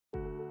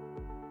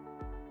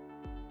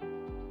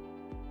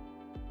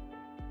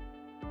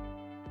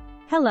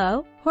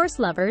Hello, horse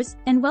lovers,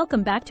 and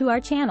welcome back to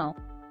our channel.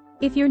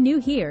 If you're new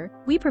here,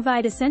 we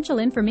provide essential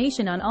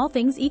information on all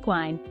things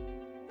equine.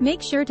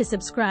 Make sure to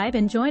subscribe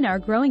and join our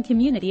growing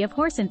community of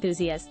horse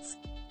enthusiasts.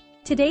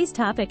 Today's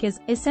topic is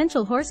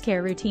essential horse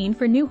care routine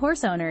for new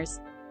horse owners.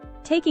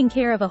 Taking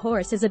care of a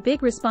horse is a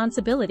big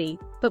responsibility,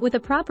 but with a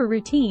proper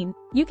routine,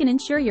 you can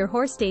ensure your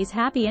horse stays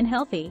happy and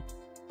healthy.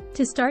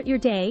 To start your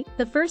day,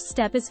 the first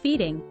step is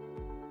feeding.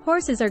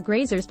 Horses are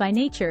grazers by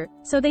nature,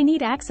 so they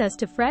need access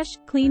to fresh,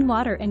 clean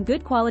water and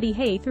good quality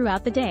hay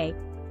throughout the day.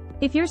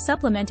 If you're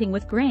supplementing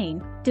with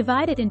grain,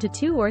 divide it into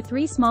 2 or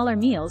 3 smaller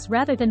meals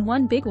rather than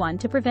one big one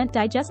to prevent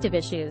digestive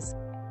issues.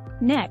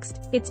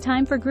 Next, it's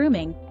time for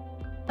grooming.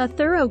 A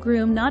thorough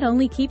groom not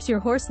only keeps your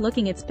horse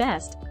looking its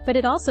best, but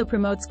it also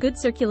promotes good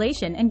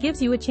circulation and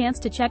gives you a chance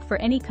to check for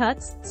any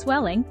cuts,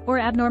 swelling, or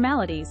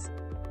abnormalities.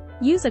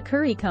 Use a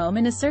curry comb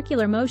in a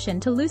circular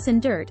motion to loosen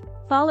dirt,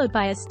 followed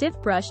by a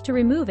stiff brush to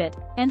remove it,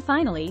 and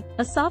finally,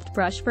 a soft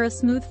brush for a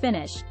smooth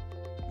finish.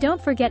 Don't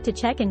forget to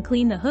check and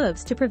clean the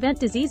hooves to prevent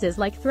diseases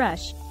like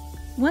thrush.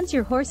 Once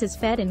your horse is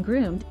fed and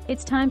groomed,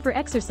 it's time for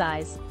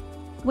exercise.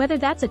 Whether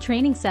that's a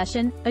training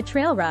session, a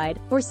trail ride,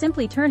 or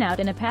simply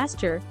turnout in a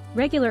pasture,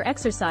 regular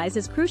exercise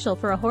is crucial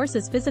for a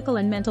horse's physical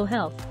and mental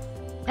health.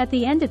 At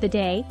the end of the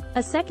day,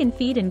 a second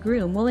feed and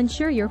groom will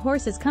ensure your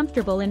horse is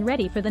comfortable and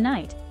ready for the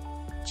night.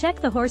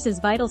 Check the horse's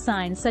vital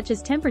signs such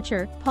as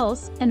temperature,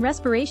 pulse, and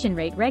respiration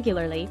rate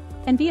regularly,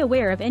 and be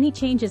aware of any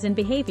changes in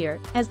behavior,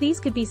 as these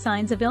could be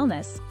signs of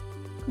illness.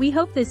 We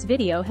hope this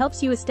video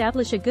helps you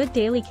establish a good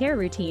daily care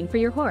routine for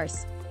your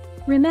horse.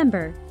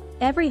 Remember,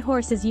 every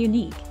horse is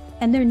unique,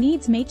 and their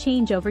needs may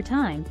change over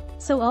time,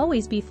 so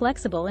always be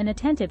flexible and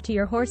attentive to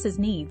your horse's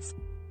needs.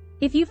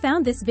 If you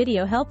found this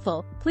video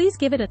helpful, please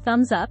give it a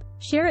thumbs up,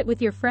 share it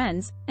with your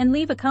friends, and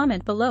leave a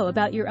comment below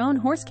about your own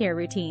horse care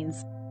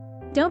routines.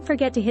 Don't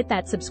forget to hit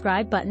that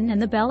subscribe button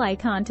and the bell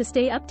icon to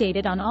stay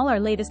updated on all our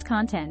latest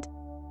content.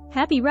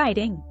 Happy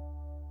riding!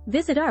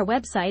 Visit our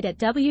website at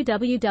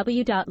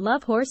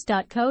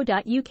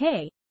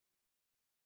www.lovehorse.co.uk.